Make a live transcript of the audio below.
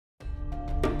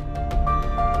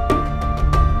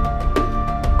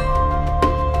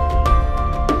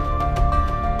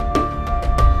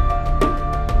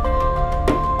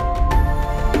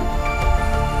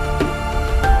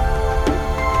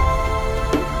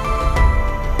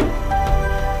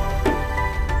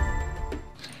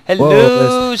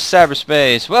Hello,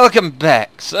 cyberspace. Welcome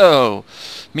back. So,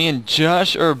 me and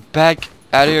Josh are back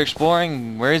out here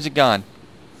exploring. Where is it gone?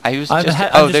 I was just.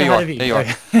 Oh, there you are. There you are.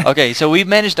 Okay, so we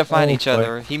managed to find each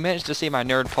other. He managed to see my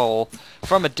nerd pole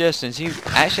from a distance.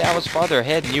 Actually, I was farther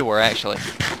ahead than you were. Actually.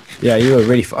 Yeah, you were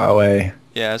really far away.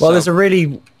 Yeah. Well, there's a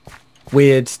really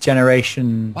weird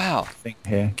generation. Wow. Thing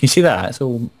here. Can you see that? It's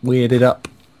all weirded up.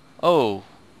 Oh,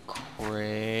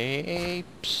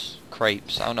 crepes.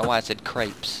 Crepes. I don't know why I said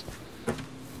crepes.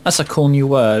 That's a cool new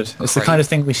word. It's the kind of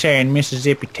thing we say in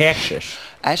Mississippi, Texas.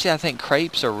 Actually, I think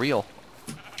crepes are real.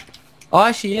 Oh,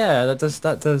 actually, yeah, that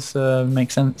does make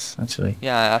sense. Actually.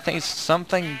 Yeah, I think it's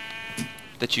something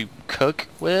that you cook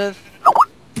with.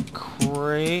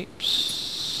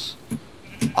 Crepes.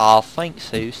 I think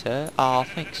so, sir. I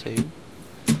think so.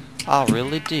 I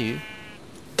really do.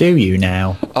 Do you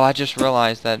now? Oh, I just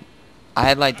realized that I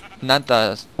had like not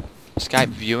the Skype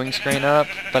viewing screen up,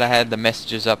 but I had the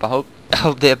messages up. I hope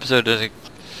the episode doesn't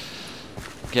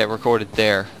get recorded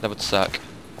there. That would suck.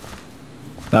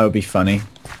 That would be funny.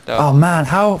 Though, oh man,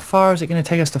 how far is it going to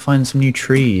take us to find some new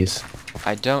trees?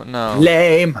 I don't know.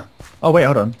 Lame. Oh wait,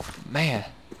 hold on. Man,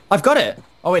 I've got it.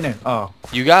 Oh wait, no. Oh.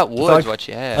 You got wood. What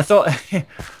you had? I thought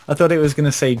I thought it was going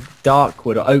to say dark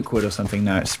wood or oak wood or something.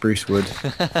 No, it's spruce wood.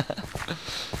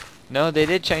 No, they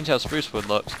did change how spruce wood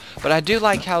looks, but I do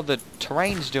like how the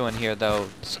terrain's doing here, though.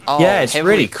 It's all yeah, it's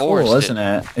really cool, forested. isn't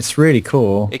it? It's really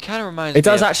cool. It kind of reminds me. It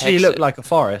does of actually Hexit. look like a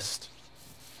forest.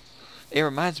 It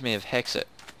reminds me of Hexit.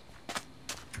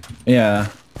 Yeah.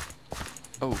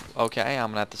 Oh, okay. I'm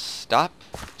gonna have to stop.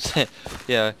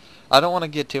 Yeah, I don't want to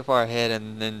get too far ahead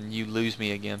and then you lose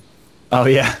me again. Oh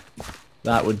yeah,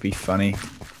 that would be funny.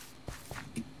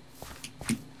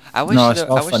 I wish No, there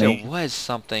funny. was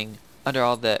something under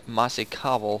all that mossy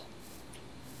cobble.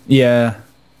 Yeah.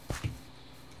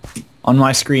 On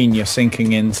my screen, you're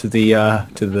sinking into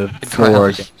the floor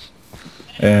again.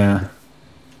 Yeah.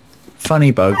 Funny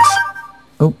bugs.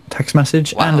 Oh, text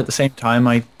message, Wow. and at the same time,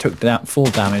 I took full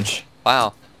damage.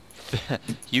 Wow.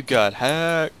 You got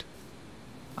hacked.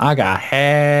 I got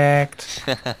hacked.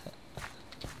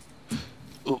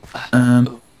 Ooh.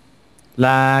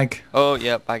 Lag. Oh,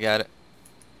 yep, I got it.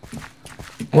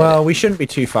 Well, we shouldn't be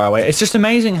too far away. It's just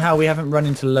amazing how we haven't run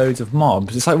into loads of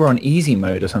mobs. It's like we're on easy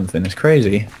mode or something. It's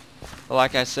crazy. Well,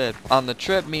 like I said, on the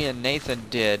trip me and Nathan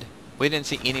did, we didn't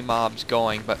see any mobs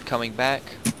going, but coming back,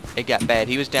 it got bad.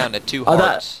 He was down to 2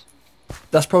 hearts.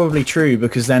 That's probably true,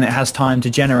 because then it has time to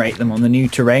generate them on the new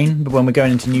terrain, but when we're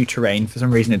going into new terrain, for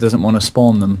some reason it doesn't want to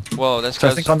spawn them. Well, that's so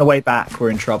I because... think on the way back we're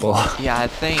in trouble. Yeah, I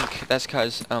think that's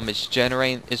because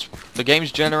the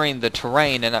game's generating the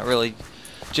terrain and not really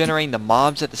generating the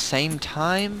mobs at the same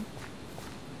time.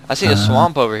 I see a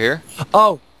swamp over here.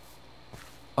 Oh!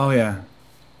 Oh yeah.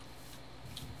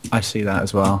 I see that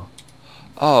as well.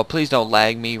 Oh, please don't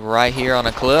lag me right here on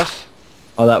a cliff.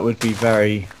 Oh, that would be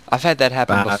very... I've had that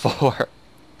happen bad. before.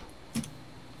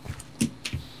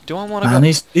 Do I want to go? Man,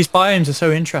 these biomes are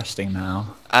so interesting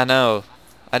now. I know.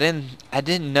 I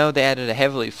didn't know they added a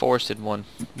heavily forested one.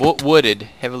 Wooded,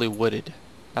 heavily wooded,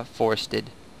 not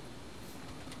forested.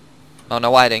 I don't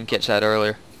know why I didn't catch that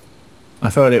earlier. I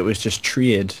thought it was just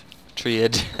treed.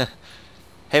 Treed.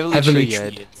 heavily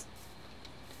treed.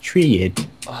 Treed.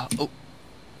 Oh.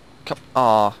 Come.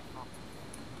 Aw.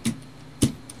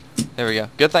 There we go.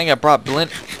 Good thing I brought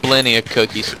plenty of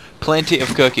cookies. Plenty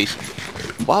of cookies.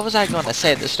 Why was I going to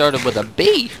say it that started with a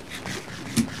B?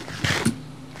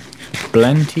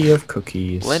 Plenty of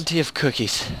cookies. Plenty of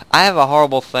cookies. I have a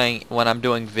horrible thing when I'm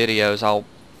doing videos. I'll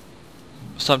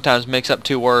sometimes mix up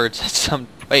 2 words.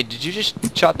 Wait, did you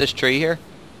just chop this tree here?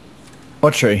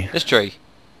 What tree? This tree.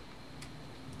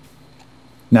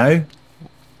 No.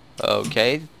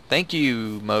 Okay. Thank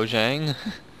you, Mojang.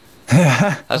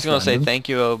 I was going to say thank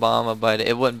you, Obama, but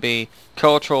it wouldn't be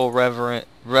cultural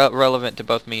relevant to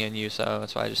both me and you, so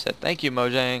that's why I just said thank you,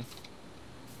 Mojang.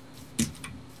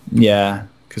 Yeah,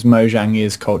 because Mojang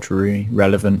is culturally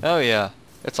relevant. Oh yeah,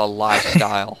 it's a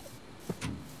lifestyle.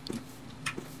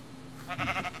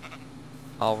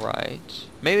 All right,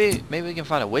 maybe we can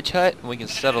find a witch hut and we can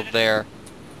settle there.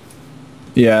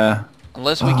 Yeah.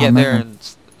 Unless we get there and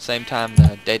same time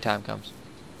the daytime comes.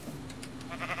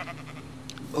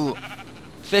 Ooh,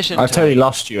 fishing. I've totally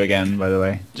lost you again, by the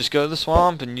way. Just go to the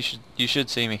swamp and you should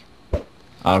see me.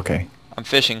 Okay. I'm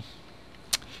fishing.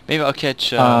 Maybe I'll catch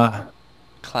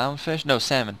clownfish. No,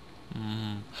 salmon.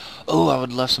 Oh, I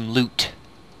would love some loot.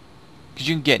 Cause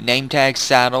you can get name tags,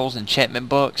 saddles, enchantment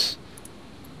books.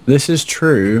 This is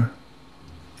true.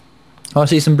 Oh, I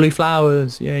see some blue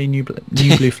flowers. Yay, new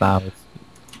blue flowers.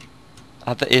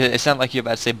 It sounded like you were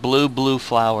about to say blue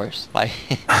flowers. Like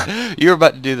you were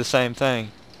about to do the same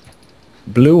thing.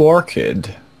 Blue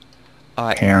orchid. All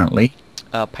right. Apparently.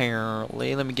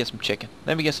 Apparently. Let me get some chicken.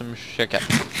 Let me get some chicken.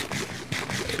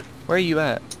 Where are you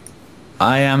at?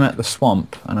 I am at the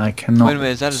swamp, and I cannot... Wait a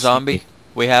minute, is that a zombie?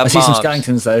 We have I see some mobs.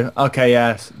 skeletons, though. Okay,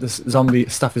 yeah, this zombie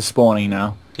stuff is spawning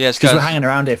now. Yes, because we're hanging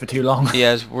around here for too long.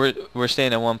 Yes, we're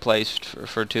staying in one place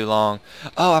for too long.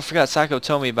 Oh, I forgot. Psycho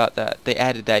told me about that. They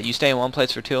added that. You stay in one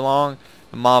place for too long,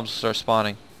 the mobs start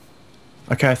spawning.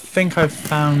 Okay, I think I've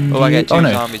found. Oh, I got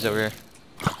two zombies over here.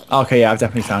 Okay, yeah, I've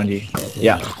definitely found you.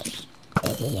 Yeah.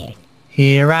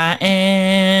 Here I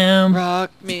am.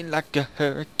 Rock me like a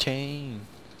hurricane.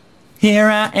 Here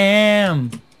I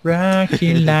am. Rock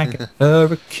you like a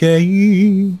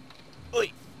hurricane.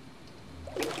 Oi.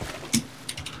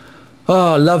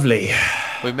 Oh, lovely.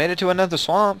 We made it to another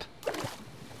swamp.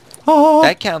 Oh.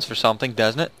 That counts for something,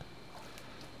 doesn't it?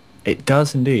 It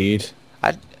does indeed.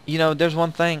 You know, there's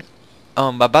one thing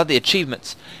about the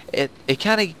achievements. It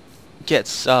kind of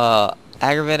gets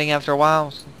aggravating after a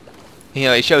while. You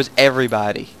know, it shows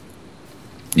everybody.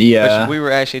 Yeah. Which we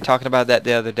were actually talking about that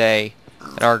the other day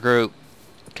in our group,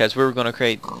 because we were going to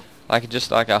create just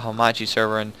like a Hamachi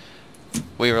server, and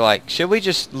we were like, should we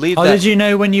just leave that? Oh, did you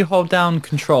know when you hold down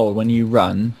control when you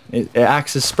run, it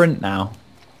acts as sprint now,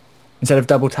 instead of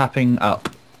double tapping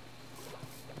up?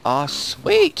 Oh,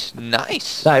 sweet.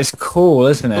 Nice. That is cool,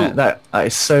 isn't it? Ooh. That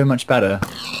is so much better.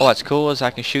 Oh, what's cool is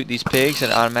I can shoot these pigs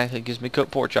and it automatically gives me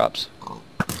cooked pork chops.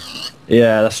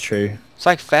 Yeah, that's true. It's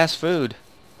like fast food.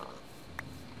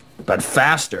 But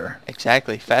faster.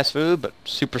 Exactly. Fast food, but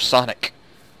supersonic.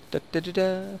 Da, da, da,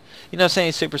 da. You know,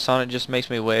 saying supersonic just makes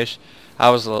me wish I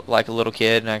was like a little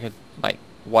kid and I could like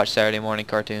watch Saturday morning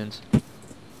cartoons.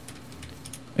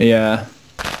 Yeah.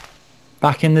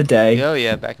 Back in the day. Oh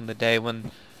yeah, back in the day when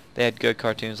they had good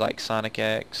cartoons like Sonic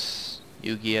X,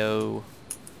 Yu-Gi-Oh.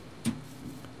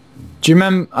 Do you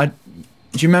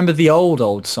remember the old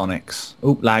Sonics?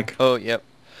 Oh, lag. Oh, yep.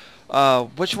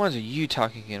 Which ones are you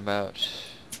talking about?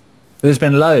 There's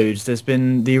been loads. There's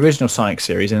been the original Sonic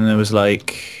series, and there was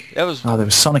like... That was... Oh, there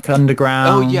was Sonic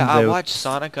Underground. Oh, yeah, I watched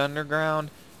Sonic Underground.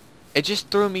 It just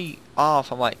threw me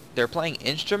off. I'm like, they're playing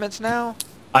instruments now?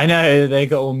 I know, they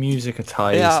got all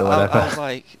musicatized or whatever. I was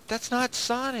like, that's not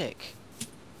Sonic.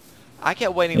 I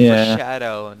kept waiting for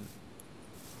Shadow, and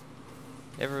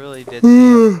never really did see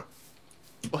him.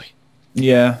 Oy.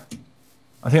 Yeah.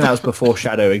 I think that was before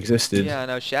Shadow existed. Yeah, I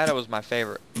know. Shadow was my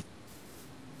favorite.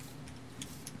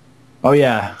 Oh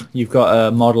yeah, you've got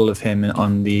a model of him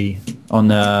on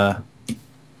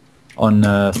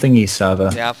Thingy's server.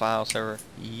 The Alpha server.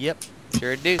 Yep,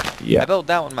 sure do. Yeah. I built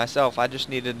that one myself. I just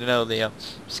needed to know the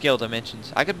scale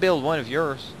dimensions. I could build one of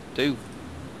yours too.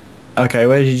 Okay,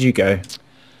 where did you go?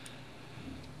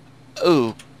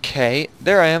 Okay,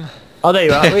 there I am. Oh, there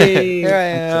you are. Here I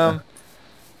am.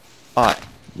 Alright.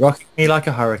 Rocking me like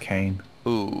a hurricane.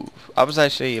 Ooh, I was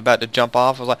actually about to jump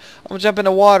off. I was like, I'm gonna jump in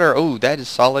the water. Ooh, that is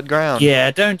solid ground.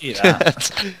 Yeah, don't do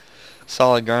that.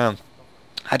 Solid ground.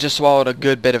 I just swallowed a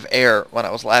good bit of air when I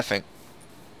was laughing.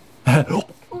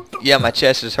 Yeah, my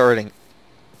chest is hurting.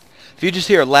 If you just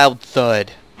hear a loud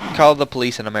thud, call the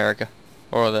police in America.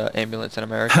 Or the ambulance in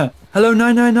America. Hello,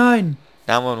 999.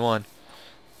 911.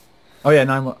 Oh yeah,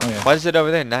 911. Oh yeah. What is it over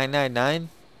there? 999?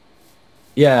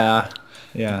 Yeah.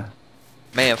 Yeah.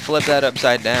 Man, flip that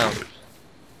upside down.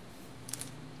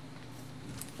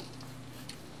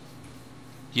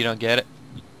 You don't get it?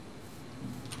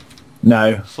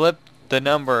 No. Flip the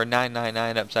number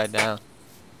 999 upside down.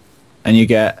 And you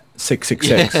get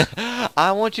 666.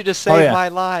 I want you to save my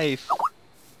life.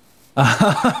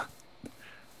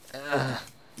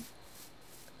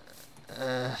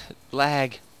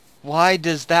 Lag. Why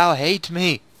does thou hate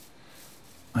me?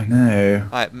 I know.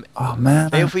 Oh man.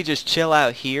 Maybe if we just chill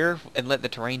out here and let the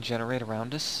terrain generate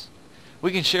around us,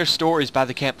 we can share stories by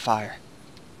the campfire.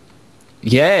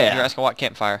 Yeah. You're asking what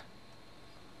campfire?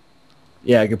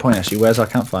 Yeah, good point actually. Where's our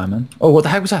campfire, man? Oh, what the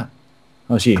heck was that?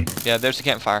 Oh, it's you. Yeah, there's the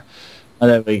campfire. Oh,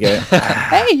 there we go.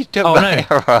 Hey, you took my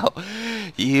arrow.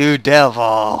 You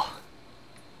devil.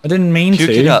 I didn't mean to.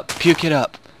 Puke it up. Puke it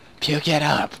up. Puke it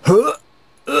up.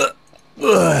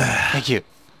 Thank you.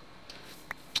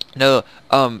 No,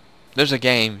 there's a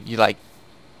game. You like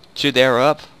shoot the arrow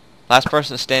up. Last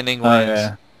person standing wins. Oh,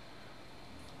 yeah.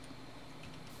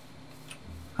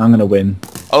 I'm gonna win.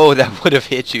 Oh, that would have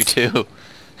hit you too.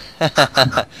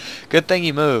 Good thing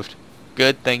you moved.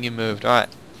 Good thing you moved. Alright.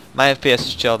 My FPS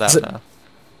is chilled out now.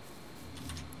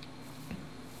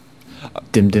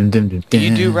 Dim dim dim dim dim.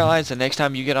 You do realize the next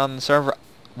time you get on the server,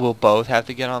 we'll both have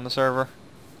to get on the server?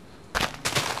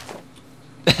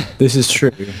 This is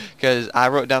true. Because I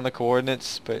wrote down the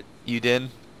coordinates, but you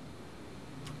didn't.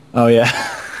 Oh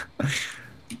yeah.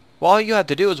 Well, all you have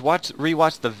to do is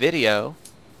rewatch the video,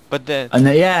 but then,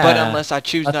 yeah. But unless I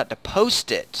choose not to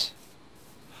post it.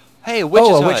 Hey, a witch's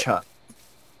hut. Witch hut.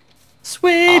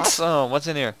 Sweet. Awesome. What's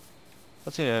in here?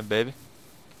 What's in here, baby?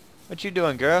 What you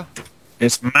doing, girl?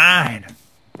 It's mine.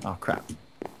 Oh crap.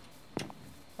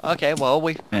 Okay, well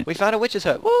we found a witch's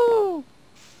hut. Woo!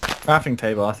 Crafting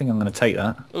table. I think I'm gonna take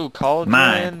that. Ooh, cauldron.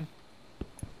 Mine.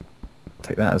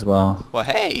 Take that as well. Well,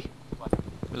 hey.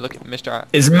 Look at Mr.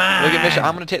 It's mine. Look at Mr.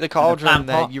 I'm gonna take the cauldron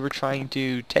that you were trying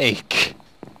to take.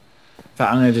 In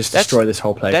fact, I'm gonna just destroy this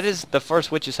whole place. That is the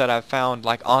first witch's hut I've found,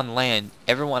 like, on land.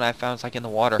 Everyone I found is, like, in the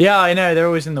water. Yeah, I know. They're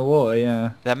always in the water,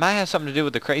 yeah. That might have something to do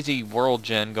with the crazy world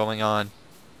gen going on.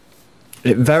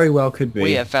 It very well could be.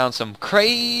 We have found some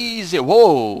crazy...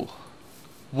 Whoa!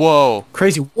 Whoa!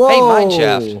 Crazy... Whoa! Hey, mine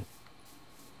shaft!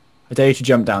 I dare you to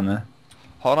jump down there.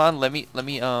 Hold on, let me,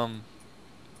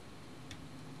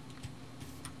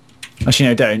 Actually,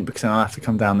 no, don't, because then I'll have to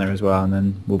come down there as well, and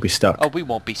then we'll be stuck. Oh, we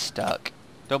won't be stuck.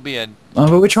 Don't be a... Oh,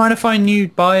 but we're trying to find new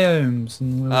biomes,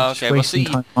 and we're just okay, well, see,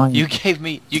 time finding. you gave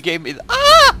me the...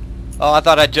 Ah! Oh, I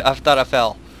thought I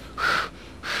fell.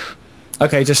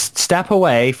 Okay, just step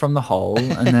away from the hole,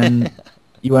 and then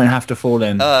you won't have to fall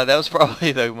in. That was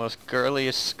probably the most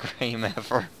girliest scream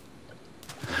ever.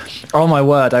 Oh my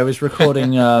word! I was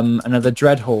recording another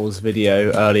Dreadhalls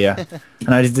video earlier,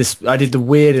 and I did the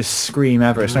weirdest scream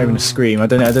ever. It's not even a scream. I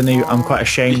don't know. I'm quite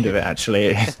ashamed of it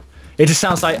actually. It just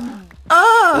sounds like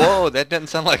ah. Whoa, that doesn't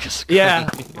sound like a scream. Yeah.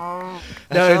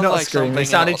 No, not like a scream. It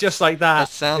sounded just like that. That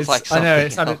sounds like something I know.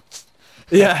 It sounded. Else.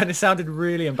 Yeah, and it sounded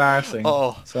really embarrassing.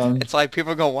 Oh, so, it's like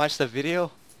people are gonna watch the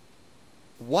video.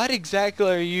 What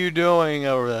exactly are you doing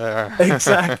over there?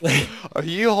 Exactly. Are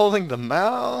you holding the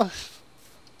mouse?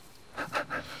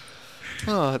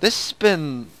 Oh, this has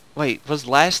been... Wait, was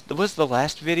the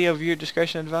last video viewer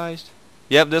discretion advised?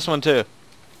 Yep, this one too.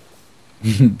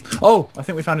 Oh, I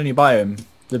think we found a new biome.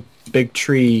 The big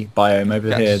tree biome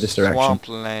over here, this direction.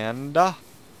 Swampland.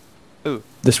 Ooh.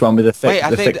 This one with the thick,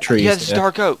 thick trees. Yeah, this is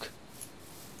dark oak.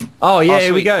 Oh yeah,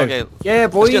 here we sweet. go. Okay, yeah,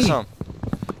 boy. let's get some.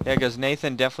 Yeah, because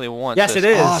Nathan definitely wants Yes, this.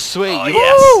 it is. Oh, sweet.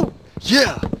 Oh, yes.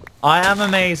 Yeah. I am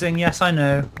amazing. Yes, I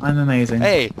know. I'm amazing.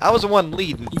 Hey, I was the one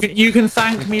leading. You can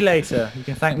thank me later. You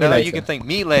can thank me later. No, you can thank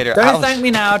me later. Don't thank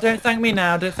me now. Don't thank me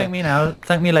now. Don't thank me now.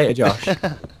 Thank me later, Josh.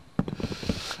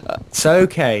 It's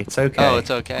okay. It's okay. Oh,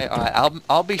 it's okay. All right,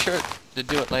 I'll be sure to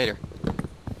do it later.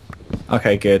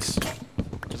 Okay, good.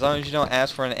 As long as you don't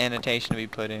ask for an annotation to be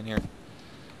put in here.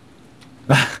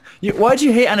 Why do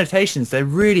you hate annotations? They're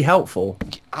really helpful.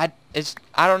 I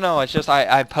don't know. It's just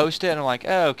I post it and I'm like,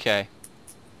 oh, okay.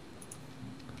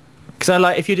 Because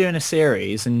if you're doing a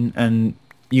series and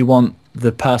you want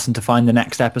the person to find the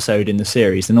next episode in the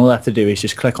series, then all they have to do is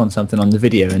just click on something on the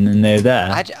video and then they're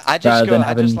there.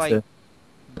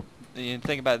 You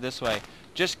think about it this way.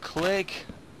 Just click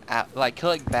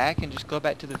back and just go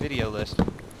back to the video list.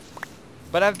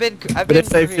 But I've been if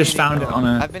they've just found it on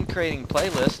a... I've been creating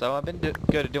playlists though. I've been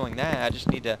good at doing that. I just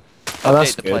need to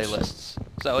update the playlists.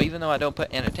 So even though I don't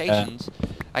put annotations,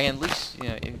 I can at least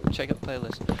check out the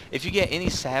playlist. If you get any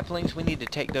saplings, we need to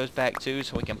take those back too,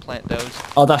 so we can plant those.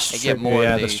 Oh, that's and true. Get more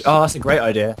of these. That's a great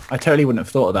idea. I totally wouldn't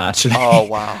have thought of that actually. Oh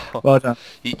wow. Well done.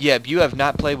 Yeah, you have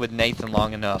not played with Nathan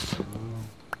long enough.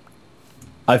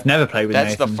 I've never played with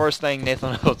Nathan. That's the first thing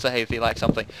Nathan will say if he likes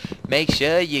something. Make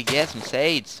sure you get some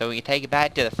seeds so we can take it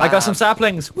back to the farm. I got some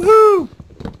saplings. Woohoo!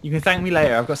 You can thank me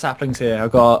later. I've got saplings here.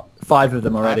 I've got 5 of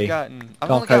them already. I've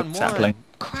only gotten one. Sapling.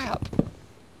 Crap.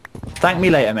 Thank me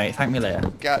later, mate. Thank me later.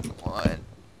 Got one.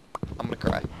 I'm gonna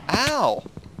cry. Ow!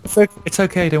 It's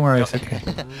okay. Don't worry. It's okay.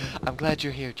 I'm glad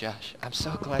you're here, Josh. I'm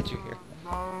so glad you're here.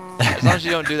 As long as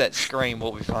you don't do that scream,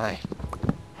 we'll be fine.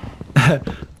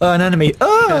 Oh, an enemy.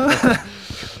 Oh!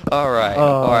 Alright,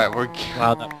 alright, we're...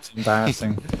 Wow, that was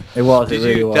embarrassing. It was, it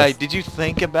really was. Did you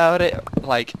think about it,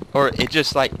 or it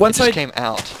just, came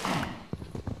out?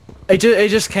 It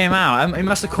just came out. It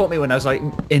must have caught me when I was,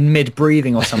 in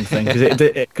mid-breathing or something,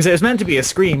 because it was meant to be a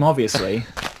scream, obviously.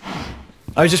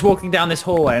 I was just walking down this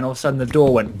hallway, and all of a sudden the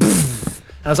door went,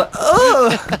 and I was like,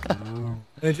 oh!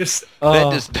 It just... Oh.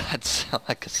 That does not sound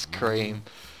like a scream.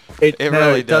 It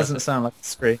really doesn't sound like a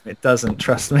scream. It doesn't,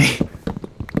 trust me.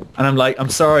 And I'm like, I'm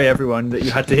sorry everyone that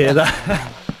you had to hear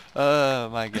that. Oh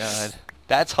my god.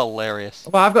 That's hilarious.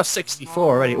 Well, I've got 64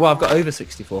 already. Well, I've got over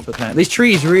 64 for the planet. These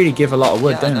trees really give a lot of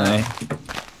wood, don't they?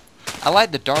 I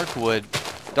like the dark wood,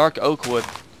 dark oak wood.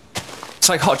 It's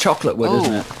like hot chocolate wood,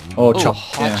 isn't it? Or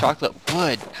hot chocolate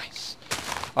wood. Nice.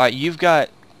 All right, you've got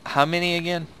how many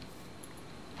again?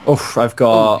 Oof, I've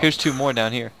got. Ooh, here's 2 more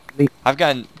down here. I've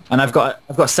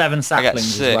got 7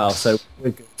 saplings as well, so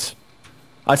we're good.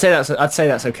 I'd say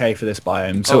that's okay for this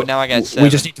biome. So now I got 7. We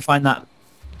just need to find that.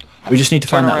 We just need to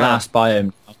find that last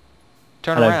biome.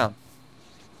 Turn around.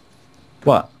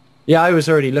 What? Yeah, I was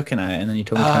already looking at it, and then you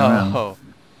told me to turn around.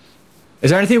 Is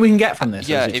there anything we can get from this?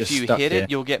 Yeah, if you hit it,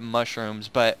 you'll get mushrooms,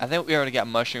 but I think we already got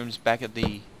mushrooms back at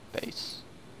the base.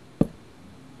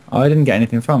 Oh, I didn't get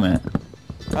anything from it.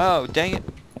 Oh, dang it.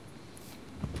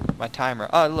 My timer.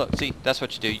 Oh, look, see, that's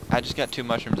what you do. I just got 2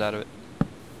 mushrooms out of it.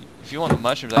 If you want the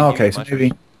mushrooms, I can give you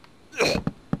mushrooms. Maybe...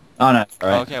 Oh, no,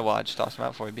 alright. Okay, well, I just tossed them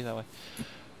out for you. Be that way.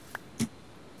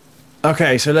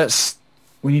 Okay, so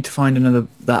we need to find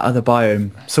that other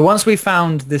biome. So once we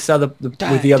found this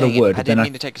with the other wood, I didn't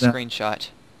mean to take a screenshot.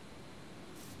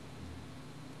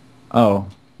 Oh,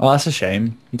 that's a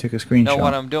shame. You took a screenshot. No,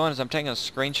 what I'm doing is I'm taking a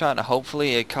screenshot, and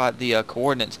hopefully it caught the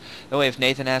coordinates. That way, if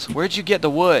Nathan asks, "Where'd you get the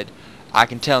wood?" I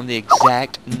can tell him the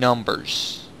exact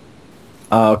numbers.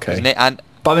 Oh, okay.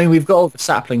 But I mean, we've got all the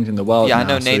saplings in the world. Yeah, now, I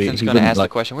know Nathan's going to ask the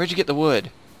question. Where'd you get the wood?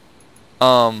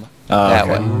 That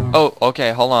way. Oh,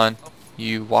 okay. Hold on.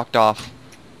 You walked off.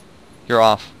 You're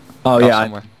off. Oh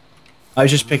yeah. I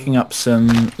was just picking up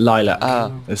some lilac.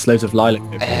 There's loads of lilac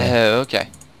over here. Oh, okay.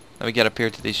 Let me get up here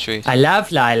to these trees. I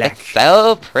love lilac. It's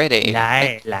so pretty.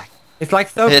 Lilac. It's like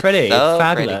so pretty. It's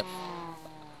fabulous.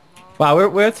 Wow,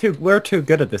 we're too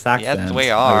good at this accent. Yes, we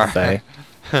are.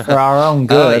 For our own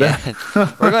good.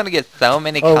 We're going to get so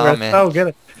many comments. We're so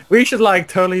good. We should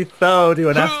totally do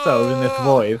an episode in this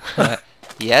voice.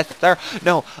 Yes, sir.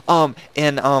 No,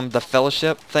 in the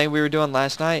fellowship thing we were doing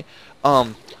last night,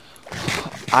 I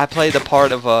play the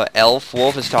part of elf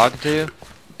Wolf is talking to,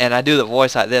 and I do the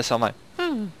voice like this. So I'm like,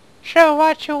 show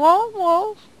what you want,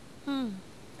 Wolf.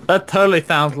 That totally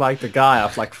sounds like the guy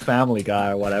off like Family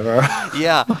Guy or whatever.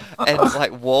 Yeah, and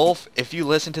like Wolf, if you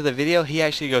listen to the video, he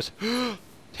actually goes,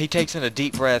 he takes in a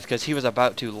deep breath because he was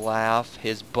about to laugh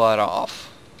his butt off.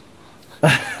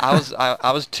 I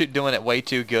was doing it way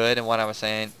too good, and what I was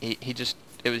saying, he was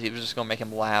just gonna make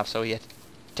him laugh, so he had to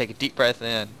take a deep breath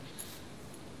in,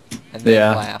 and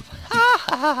then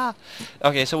laugh.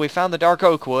 Okay, so we found the dark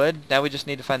oak wood. Now we just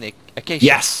need to find the acacia.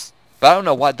 Yes. But I don't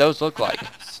know what those look like.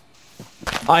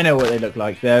 I know what they look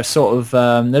like. They're sort of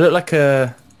they look like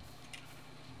a.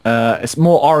 It's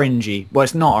more orangey. Well,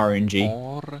 it's not orangey.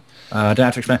 I don't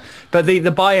have to explain. But the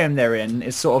biome they're in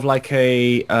is sort of like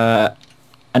an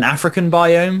African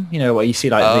biome, you know, where you see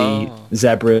like the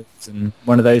zebras and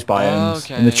one of those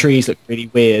biomes, and the trees look really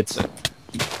weird.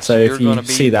 So if you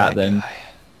see that, then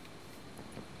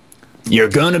you're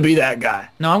gonna be that guy.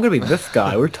 No, I'm gonna be this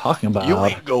guy. We're talking about. You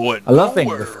ain't going I love being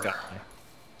this guy.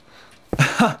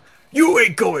 You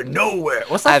ain't going nowhere.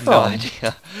 What's that I have from? no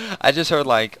idea. I just heard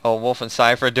like Wolf and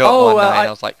Cypher do it one night, and I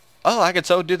was like, oh, I could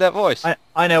so do that voice.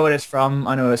 I know what it's from.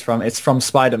 I know what it's from. It's from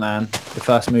Spider-Man, the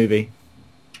first movie,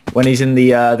 when he's in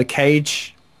the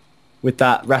cage with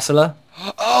that wrestler.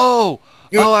 I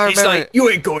remember. He's like, you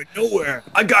ain't going nowhere.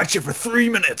 I got you for 3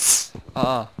 minutes.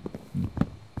 Well,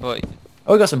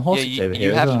 we got some horses over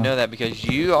here. You have to know that because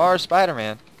you are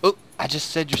Spider-Man. Oh, I just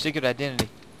said your secret identity.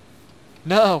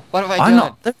 No, what have I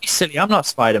done? Don't be silly. I'm not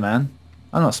Spider-Man.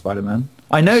 I'm not Spider-Man.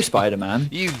 I know Spider-Man.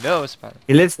 You know Spider-Man.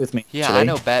 He lives with me. Yeah, actually. I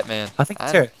know Batman. I think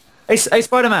he's here. Hey,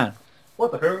 Spider-Man.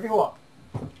 What the hell do you want?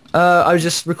 I was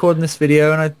just recording this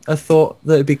video, and I thought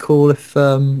that it'd be cool if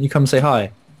you come and say hi.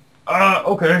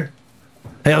 Okay.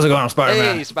 Hey, how's it going,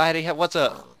 Spider-Man? Hey, Spidey, what's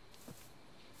up?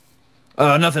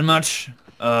 Nothing much.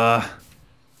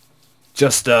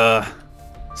 Just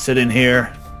sitting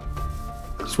here,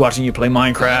 just watching you play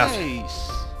Minecraft. Nice.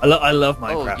 I love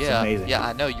Minecraft. Oh, yeah. It's amazing. Yeah,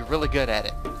 I know. You're really good at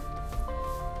it.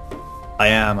 I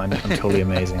am. I'm totally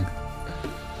amazing.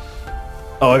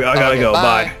 Oh, I gotta go.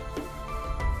 Bye.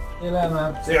 See you later,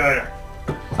 man. See you later.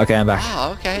 Okay, I'm back.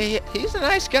 Oh, okay. He's a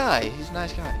nice guy. He's a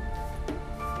nice guy.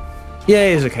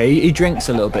 Yeah, he's okay. He drinks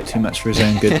a little bit too much for his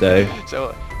own good, though.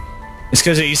 So. It's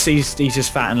because he's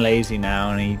just fat and lazy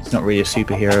now, and he's not really a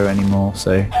superhero anymore.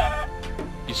 So.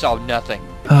 You saw nothing.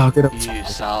 Oh, good. You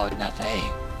saw nothing.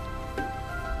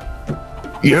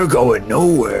 You're going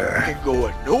nowhere. You're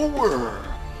going nowhere.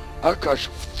 I got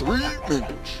you 3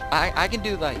 minutes. I can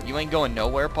do like you ain't going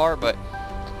nowhere part, but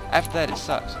after that it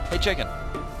sucks. Hey, chicken.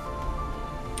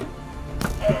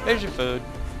 There's your food.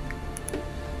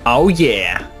 Oh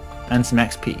yeah, and some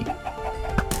XP.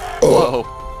 Whoa.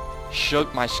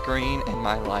 Shook my screen and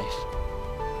my life.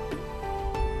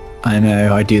 I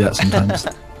know, I do that sometimes.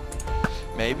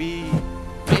 Maybe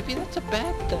maybe that's a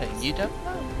bad thing. You don't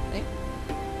know. Maybe.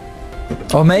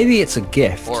 Or maybe it's a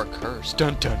gift. Or a curse.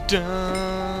 Dun dun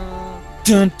dun.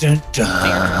 Dun dun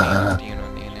dun.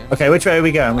 Okay, which way are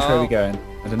we going? Which way are we going?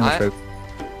 I don't know which way.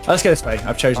 Let's go this way.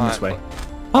 I've chosen this way.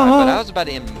 But I was about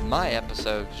to end my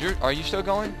episode. Are you still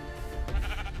going?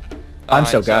 I'm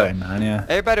still going, man, yeah.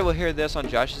 Everybody will hear this on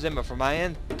Josh's end, but from my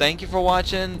end, thank you for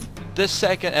watching this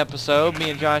second episode. Me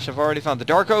and Josh have already found the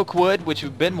dark oak wood, which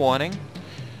we've been wanting.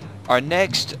 Our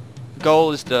next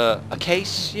goal is the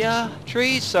acacia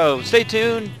tree, so stay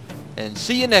tuned and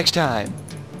see you next time.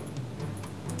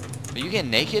 Are you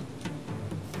getting naked?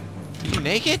 Are you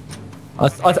naked? I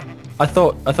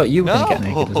thought you were gonna get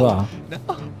naked as well.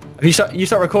 No. You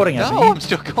start recording it? No, I'm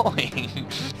still going.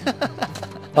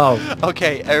 Oh.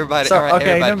 Okay, everybody. So, alright,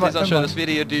 okay, everybody, please don't show this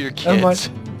video to your kids. Never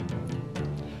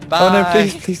mind. Bye. Oh no,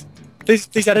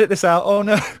 please edit this out. Oh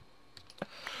no.